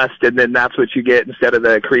into a dust, and then that's what you get instead of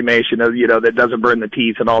the cremation that doesn't burn the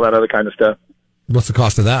teeth and all that other kind of stuff. What's the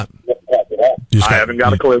cost of that? I haven't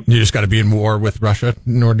got a clue. You just got to be in war with Russia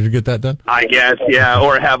in order to get that done? I guess, yeah,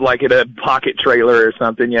 or have, like, a pocket trailer or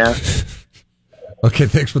something, yeah. Okay,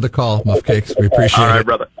 thanks for the call, Muff Cakes. We appreciate it. All right,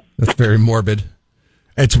 brother. That's very morbid.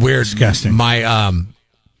 It's weird. Disgusting. My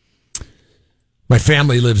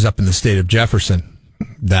family lives up in the state of Jefferson.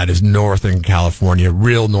 That is Northern California,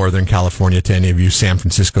 real Northern California. To any of you San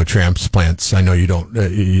Francisco transplants, I know you don't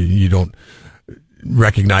you don't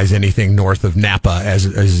recognize anything north of Napa as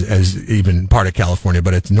even part of California,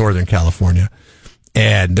 but it's Northern California.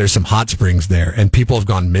 And there's some hot springs there, and people have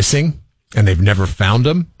gone missing, and they've never found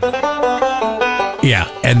them. Yeah,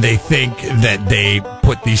 and they think that they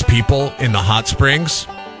put these people in the hot springs.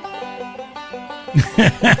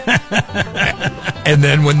 And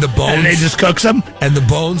then when the bones... And they just cooks them? And the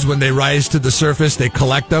bones, when they rise to the surface, they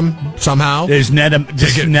collect them somehow. They just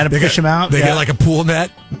fish them out? They get like a pool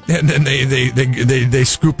net, and then they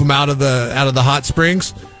scoop them out of the hot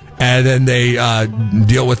springs, and then they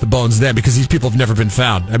deal with the bones then, because these people have never been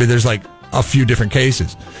found. I mean, there's like a few different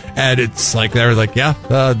cases, and it's like they're like,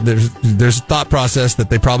 there's a thought process that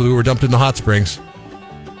they probably were dumped in the hot springs.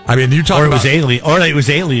 I mean, you talk or it about was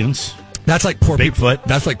aliens. That's like poor Bigfoot.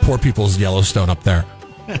 That's like poor people's Yellowstone up there.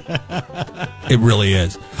 It really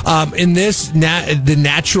is. In this, the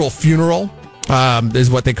natural funeral is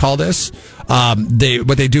what they call this.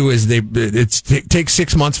 What they do is it takes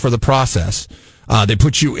 6 months for the process. They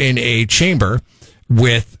put you in a chamber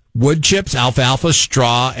with wood chips, alfalfa,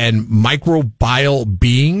 straw, and microbial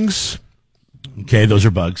beings. Okay, those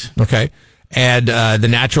are bugs. Okay. And the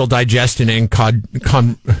natural digestion and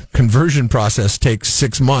conversion process takes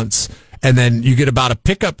 6 months. And then you get about a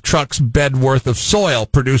pickup truck's bed worth of soil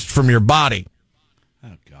produced from your body.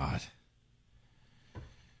 Oh, God.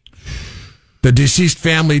 The deceased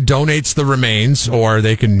family donates the remains, or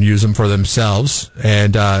they can use them for themselves.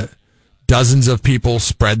 And dozens of people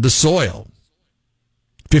spread the soil.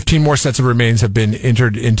 15 more sets of remains have been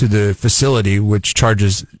entered into the facility, which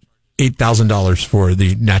charges $8,000 for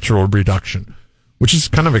the natural reduction, which is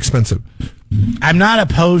kind of expensive. I'm not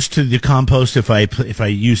opposed to the compost if I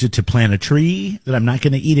use it to plant a tree that I'm not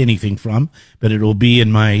going to eat anything from, but it will be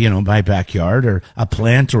in my my backyard, or a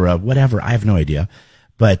plant, or a whatever. I have no idea.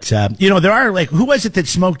 But there are, like, who was it that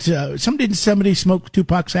smoked? Somebody smoked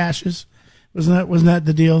Tupac's ashes? Wasn't that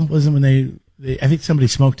the deal? Wasn't when they I think somebody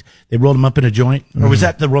smoked? They rolled them up in a joint, or was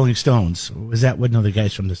that the Rolling Stones? Or was that one of the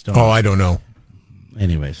guys from the Stones? Oh, I don't know.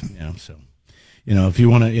 Anyways, so. If you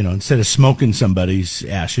want to, instead of smoking somebody's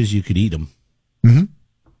ashes, you could eat them. Mm-hmm.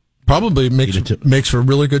 Probably makes for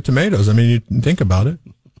really good tomatoes. I mean, you think about it.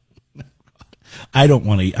 I don't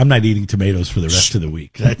want to eat. I'm not eating tomatoes for the rest of the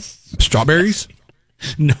week. That's strawberries.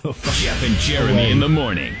 No. Jeff and Jeremy in the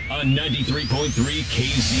morning on 93.3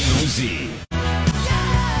 KZOZ.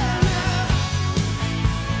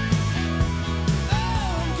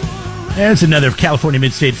 There's another California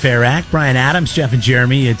Mid-State Fair act. Brian Adams, Jeff and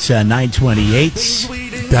Jeremy. It's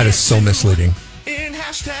 9:28. That is so misleading.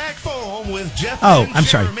 Oh, I'm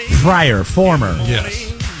sorry. Former.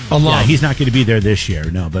 Yes. Yeah, he's not going to be there this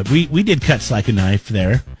year. No, but we did Cuts Like a Knife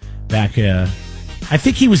there back. I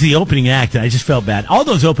think he was the opening act, and I just felt bad. All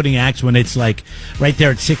those opening acts when it's like right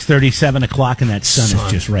there at 6:30, 7 o'clock, and that sun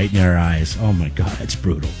is just right in our eyes. Oh my God, that's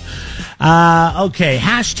brutal. Okay,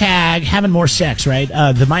 hashtag having more sex, right?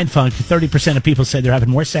 The Mindfunk, 30% of people said they're having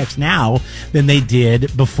more sex now than they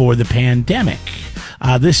did before the pandemic.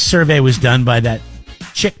 This survey was done by that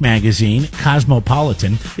chick magazine,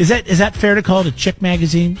 Cosmopolitan. Is that fair to call it a chick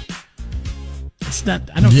magazine? It's not.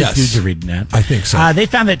 I don't think dudes are reading that. I think so. They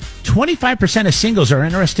found that 25% of singles are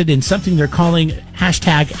interested in something they're calling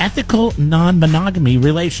hashtag ethical non-monogamy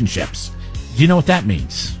relationships. Do you know what that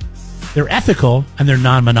means? They're ethical and they're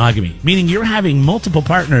non-monogamy, meaning you're having multiple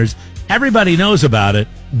partners. Everybody knows about it,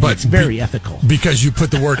 but it's very ethical. Because you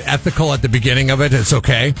put the word ethical at the beginning of it, it's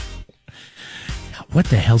okay. What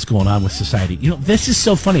the hell's going on with society? You know, this is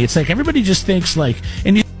so funny. It's like everybody just thinks like,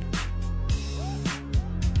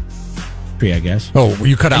 I guess. Oh,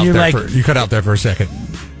 you cut out there. Like, you cut out there for a second.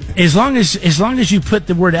 As long as you put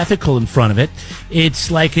the word ethical in front of it, it's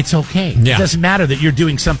like it's okay. Yeah. It doesn't matter that you're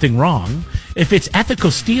doing something wrong. If it's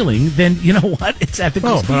ethical stealing, then you know what? It's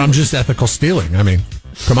ethical stealing. But I'm just ethical stealing. I mean,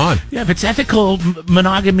 come on. Yeah, if it's ethical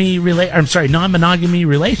non-monogamy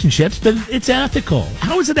relationships, then it's ethical.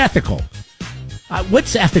 How is it ethical?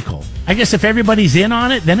 What's ethical? I guess if everybody's in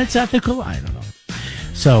on it, then it's ethical. I don't know.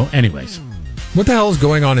 So, anyways. What the hell is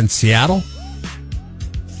going on in Seattle?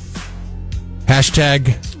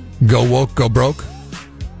 Hashtag go woke, go broke.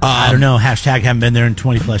 I don't know. Hashtag haven't been there in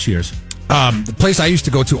 20 plus years. The place I used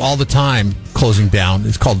to go to all the time closing down.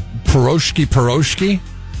 It's called Piroshki.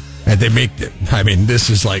 And they make, this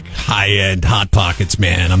is like high-end Hot Pockets,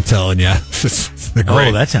 man. I'm telling you. They're great.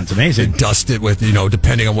 Oh, that sounds amazing. They dust it with,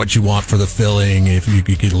 depending on what you want for the filling, if you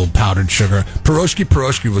could get a little powdered sugar.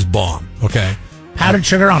 Piroshki was bomb, okay? Powdered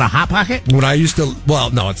sugar on a Hot Pocket? When I used to,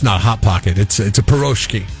 no, it's not a Hot Pocket. It's a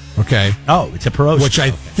Piroshki, okay? Oh, it's a Piroshki. Which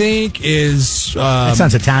I think is... that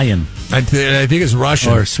sounds Italian. I think it's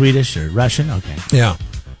Russian. Or Swedish or Russian, okay. Yeah.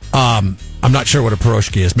 I'm not sure what a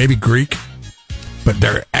Piroshki is. Maybe Greek, but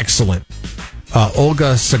they're excellent.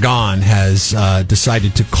 Olga Sagan has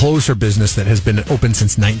decided to close her business that has been open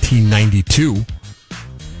since 1992.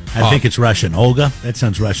 I think it's Russian. Olga? That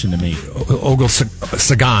sounds Russian to me. Olga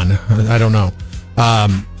Sagan. I don't know.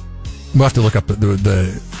 We'll have to look up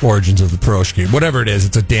the origins of the Piroshki. Whatever it is,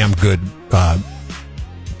 it's a damn good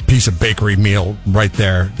piece of bakery meal right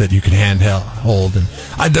there that you can handhold.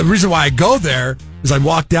 And the reason why I go there is I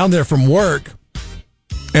walk down there from work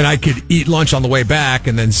and I could eat lunch on the way back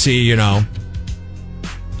and then see,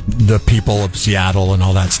 the people of Seattle and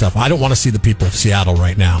all that stuff. I don't want to see the people of Seattle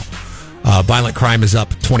right now. Violent crime is up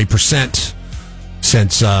 20%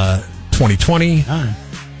 since 2020.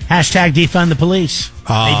 Hashtag defund the police.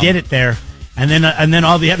 They did it there. And then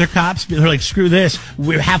all the other cops, they're like, screw this.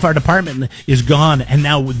 Half our department is gone. And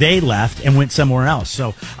now they left and went somewhere else.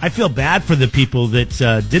 So I feel bad for the people that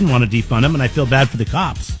didn't want to defund them, and I feel bad for the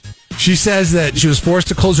cops. She says that she was forced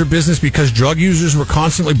to close her business because drug users were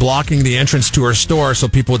constantly blocking the entrance to her store so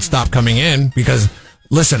people would stop coming in because...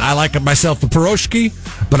 Listen, I like myself a Piroshki,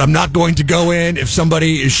 but I'm not going to go in if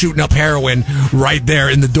somebody is shooting up heroin right there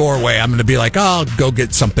in the doorway. I'm going to be like, I'll go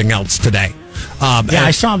get something else today.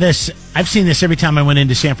 I saw this. I've seen this every time I went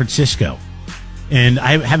into San Francisco, and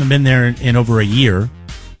I haven't been there in over a year.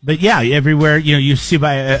 But yeah, everywhere, you see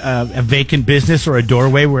by a vacant business or a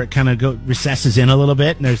doorway where it kind of recesses in a little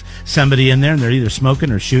bit, and there's somebody in there, and they're either smoking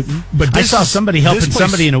or shooting. But I saw somebody helping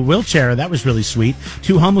somebody in a wheelchair. That was really sweet.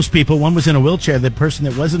 2 homeless people. One was in a wheelchair. The person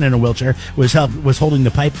that wasn't in a wheelchair was holding the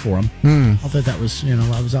pipe for him. I thought that was,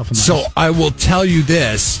 I was off in the So house. I will tell you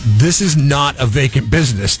this. This is not a vacant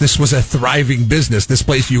business. This was a thriving business. This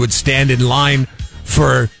place you would stand in line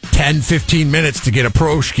for 10, 15 minutes to get a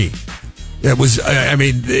Piroshki. It was,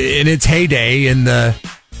 in its heyday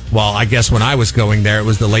I guess when I was going there, it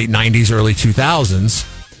was the late 90s, early 2000s.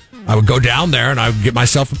 I would go down there and I would get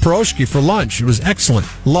myself a Piroshki for lunch. It was excellent.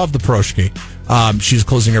 Love the Piroshki. She's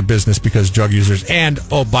closing her business because drug users. And,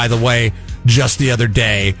 oh, by the way, just the other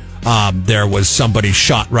day, there was somebody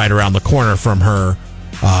shot right around the corner from her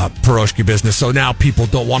Piroshki business. So now people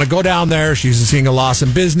don't want to go down there. She's seeing a loss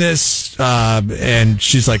in business. And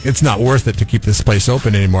she's like, it's not worth it to keep this place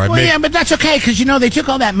open anymore. Yeah, but that's okay because, they took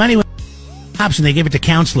all that money with cops and they gave it to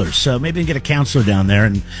counselors. So maybe they can get a counselor down there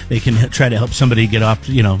and they can try to help somebody get off,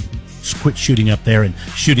 quit shooting up there and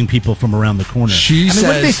shooting people from around the corner.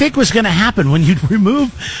 What did they think was going to happen when you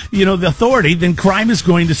remove, the authority? Then crime is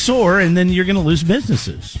going to soar, and then you're going to lose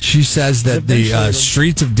businesses. She says that the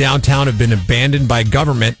streets of downtown have been abandoned by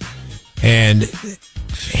government and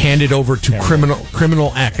handed over to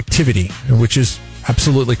criminal activity, which is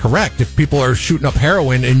absolutely correct. If people are shooting up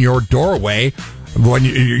heroin in your doorway when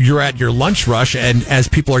you're at your lunch rush, and as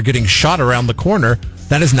people are getting shot around the corner,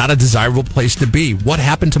 that is not a desirable place to be. What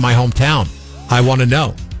happened to my hometown? I want to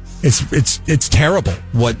know. It's terrible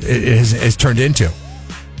what it has turned into.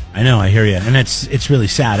 I know, I hear you, and it's really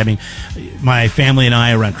sad. My family and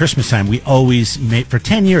I around Christmas time, we always made, for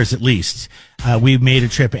 10 years at least, we've made a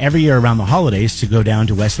trip every year around the holidays to go down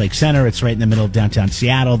to Westlake Center. It's right in the middle of downtown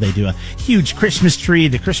Seattle. They do a huge Christmas tree,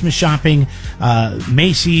 the Christmas shopping,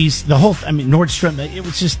 Macy's, the whole, Nordstrom.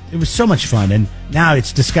 It was so much fun, and now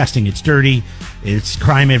it's disgusting. It's dirty. It's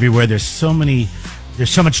crime everywhere. There's so many there's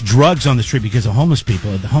so much drugs on the street because of homeless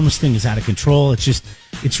people. The homeless thing is out of control.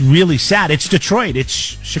 It's really sad. It's Detroit. It's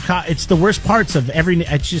Chicago. It's the worst parts of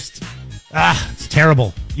it's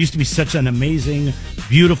terrible. It used to be such an amazing,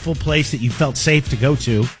 beautiful place that you felt safe to go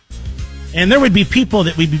to. And there would be people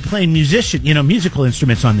that would be playing musical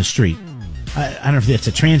instruments on the street. I don't know if that's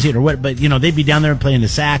a transient or what, but, they'd be down there playing the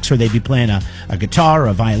sax, or they'd be playing a guitar or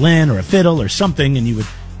a violin or a fiddle or something, and you would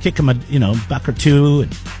kick them a buck or two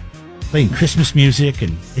and playing Christmas music,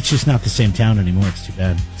 and it's just not the same town anymore. It's too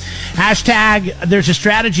bad. Hashtag, there's a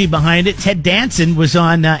strategy behind it. Ted Danson was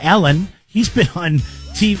on Ellen. He's been on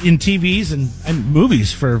in TVs and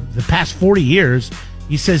movies for the past 40 years.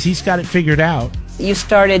 He says he's got it figured out. You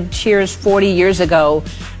started Cheers 40 years ago,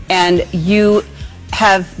 and you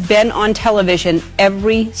have been on television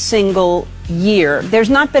every single year. There's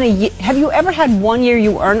not been a year. Have you ever had one year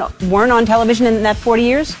you weren't on television in that 40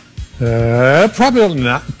 years? Probably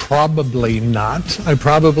not. I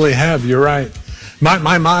probably have. You're right.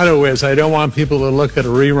 My motto is I don't want people to look at a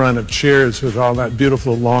rerun of Cheers with all that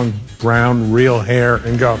beautiful long brown real hair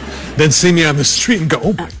and then see me on the street and go,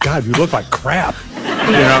 oh my God, you look like crap.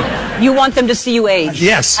 You want them to see you age.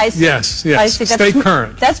 Yes. Yes. I see. Stay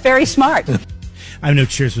current. That's very smart. I know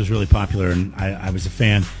Cheers was really popular, and I was a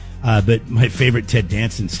fan. But my favorite Ted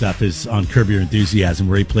Danson stuff is on Curb Your Enthusiasm,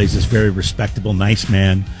 where he plays this very respectable, nice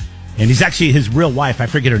man. And he's actually, his real wife, I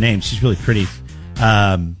forget her name, she's really pretty,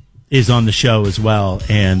 is on the show as well.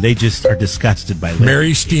 And they just are disgusted by Larry.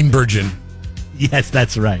 Mary Steenburgen. Yes,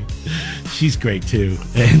 that's right. She's great, too.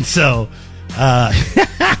 And so,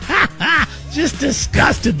 just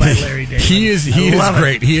disgusted by Larry David. He is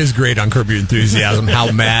great. He is great on Curb Your Enthusiasm. How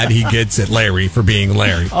mad he gets at Larry for being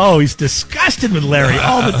Larry. Oh, he's disgusted with Larry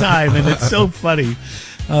all the time, and it's so funny.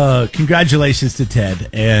 Congratulations to Ted,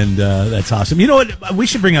 and that's awesome. You know what? We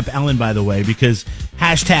should bring up Ellen, by the way, because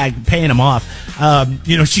hashtag paying him off.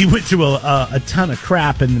 She went through a ton of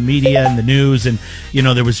crap in the media and the news, and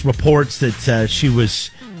there was reports that she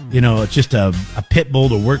was just a pit bull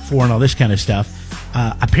to work for and all this kind of stuff.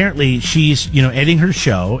 Apparently she's, editing her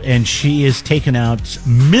show, and she has taken out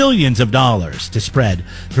millions of dollars to spread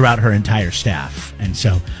throughout her entire staff. And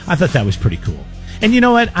so I thought that was pretty cool. And you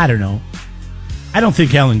know what? I don't know. I don't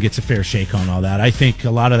think Ellen gets a fair shake on all that. I think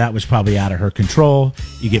a lot of that was probably out of her control.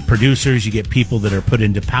 You get producers, you get people that are put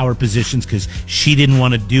into power positions because she didn't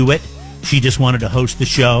want to do it. She just wanted to host the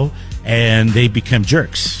show, and they become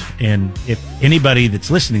jerks. And if anybody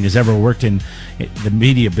that's listening has ever worked in the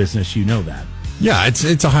media business, you know that. Yeah,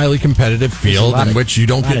 it's a highly competitive field in which you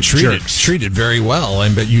don't get treated very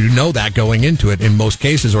well, but you know that going into it in most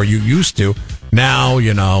cases, or you used to. Now,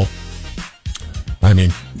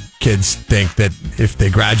 kids think that if they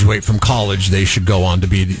graduate from college, they should go on to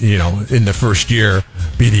be, in the first year,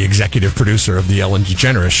 be the executive producer of the Ellen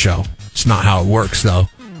DeGeneres show. It's not how it works, though.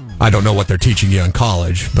 I don't know what they're teaching you in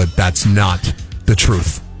college, but that's not the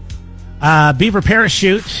truth. Beaver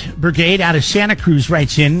Parachute Brigade out of Santa Cruz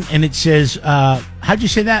writes in, and it says, how'd you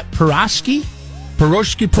say that? Piroshki?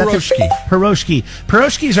 Piroshki.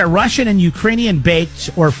 Piroshkis are Russian and Ukrainian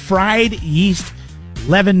baked or fried yeast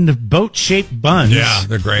leavened boat-shaped buns. Yeah,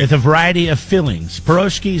 they're great. With a variety of fillings.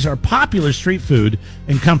 Piroshkis are popular street food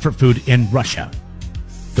and comfort food in Russia.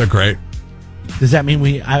 They're great. Does that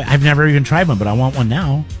mean I've never even tried one, but I want one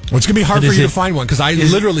now. Well, it's going to be hard for you to find one, because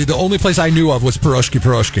literally, the only place I knew of was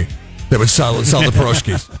Piroshki that would sell the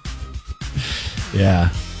Piroshkis. Yeah.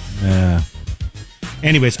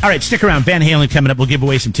 Anyways, all right, stick around. Van Halen coming up. We'll give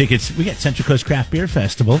away some tickets. We got Central Coast Craft Beer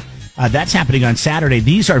Festival. That's happening on Saturday.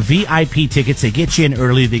 These are VIP tickets. They get you in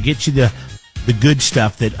early. They get you the good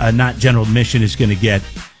stuff that not general admission is going to get.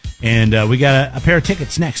 And we got a pair of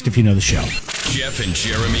tickets next if you know the show. Jeff and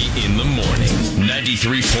Jeremy in the morning.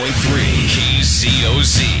 93.3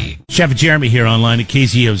 KZOZ. Jeff and Jeremy here online at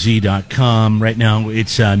KZOZ.com. Right now,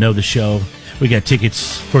 it's Know the Show. We got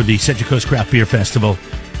tickets for the Central Coast Craft Beer Festival.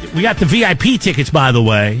 We got the VIP tickets, by the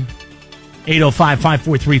way.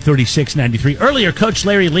 805-543-3693. Earlier, Coach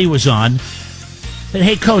Larry Lee was on. Said,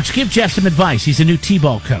 hey, Coach, give Jeff some advice. He's a new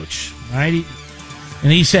T-ball coach. All right?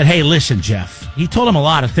 And he said, hey, listen, Jeff. He told him a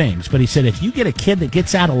lot of things, but he said, if you get a kid that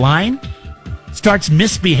gets out of line, starts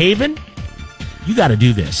misbehaving, you got to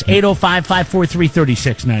do this.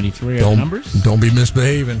 805-543-3693 are the numbers. Don't be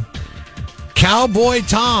misbehaving. Cowboy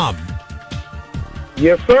Tom.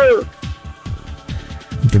 Yes, sir.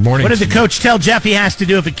 Good morning. What did the coach tell Jeff he has to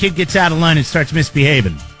do if a kid gets out of line and starts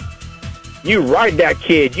misbehaving? You ride that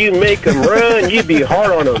kid. You make him run. You be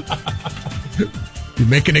hard on him. You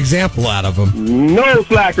make an example out of him. No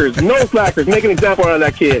slackers. Make an example out of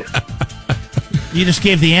that kid. You just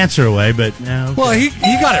gave the answer away, but no. Okay. Well, he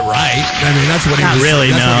got it right. I mean, that's what he Not was really,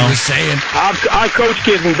 that's no. what he was saying. I coach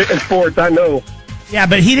kids in sports. I know. Yeah,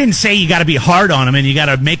 but he didn't say you got to be hard on him and you got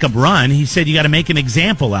to make them run. He said you got to make an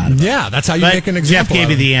example out of them. Yeah, that's how you But make an example. Jeff gave out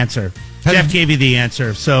you of the it. answer. Jeff gave you the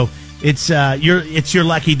answer. So it's your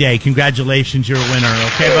lucky day. Congratulations, you're a winner.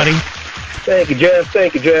 Okay, buddy. Thank you, Jeff.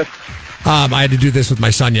 Thank you, Jeff. I had to do this with my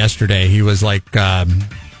son yesterday. He was like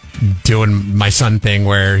doing my son thing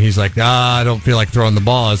where he's like, I don't feel like throwing the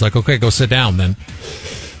ball. I was like, okay, go sit down then.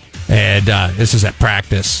 And this is at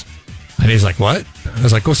practice. And he's like, what? I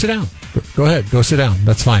was like, go sit down. Go ahead. Go sit down.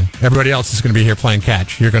 That's fine. Everybody else is going to be here playing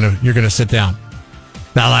catch. You're gonna sit down.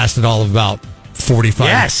 That lasted all of about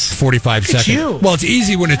 45 seconds. You. Well, it's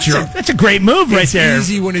easy when it's That's a great move right there. It's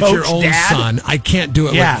easy when it's your Coach, own Dad. son. I can't do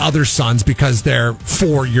it Yeah. with other sons because they're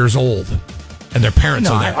 4 years old and their parents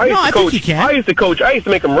No, are there. I think you can. I used to coach. I used to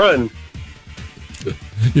make them run.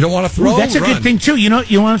 You don't want to throw? Ooh, that's a Run. good thing, too. You know,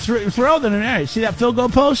 you want to throw, then all right. See that field goal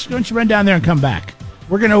post? Why don't you run down there and come back?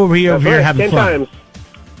 We're going to over here having 10 fun. times.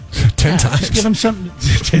 10 times. Just give him something.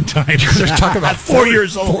 10 times. You're talking about 4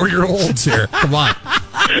 years old. 4-year-olds here. Come on.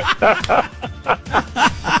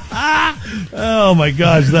 Oh, my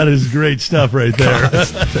gosh. That is great stuff right there.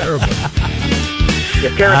 That's terrible.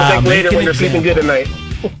 Your parents think later make when an they're sleeping good at night.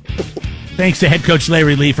 Thanks to head coach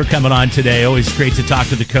Larry Lee for coming on today. Always great to talk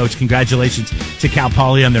to the coach. Congratulations to Cal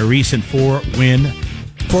Poly on their recent 4-win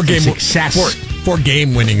success. Four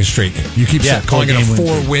game winning streak. You keep calling it a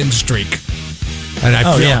 4-win streak. And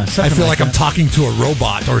I feel like I'm talking to a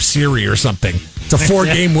robot or Siri or something. It's a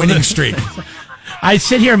 4-game winning streak. I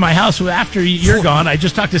sit here in my house after you're gone. I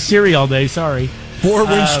just talked to Siri all day. Sorry.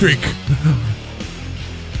 4-win streak.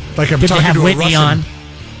 Like I'm Good to talking have to a Whitney Russian.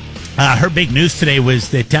 on. Her big news today was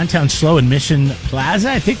that downtown Slow and Mission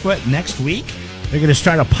Plaza, I think, next week, they're going to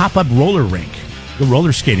start a pop-up roller rink. Go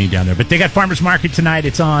roller skating down there. But they got Farmers Market tonight.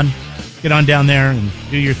 It's on. Get on down there and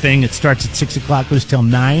do your thing. It starts at 6 o'clock, goes till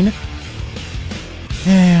 9.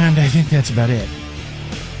 And I think that's about it.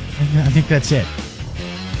 I think that's it.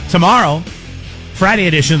 Tomorrow, Friday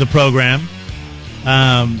edition of the program,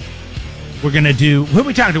 we're going to do... Who are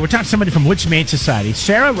we talking to? We're talking to somebody from Woods Humane Society.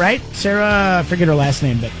 Sarah, right? Sarah, I forget her last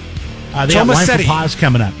name, but they got Wine for Paws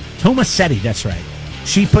coming up. Tomasetti, that's right.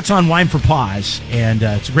 She puts on Wine for Paws, and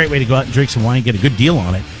it's a great way to go out and drink some wine, get a good deal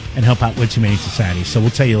on it, and help out Woods Humane Society. So we'll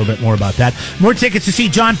tell you a little bit more about that. More tickets to see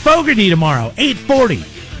John Fogerty tomorrow, 8:40.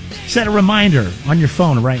 Set a reminder on your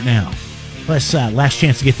phone right now. Plus, last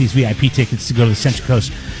chance to get these VIP tickets to go to the Central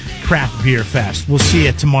Coast Craft Beer Fest. We'll see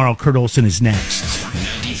you tomorrow. Kurt Olson is next.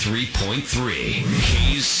 93.3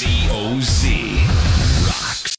 KCOZ.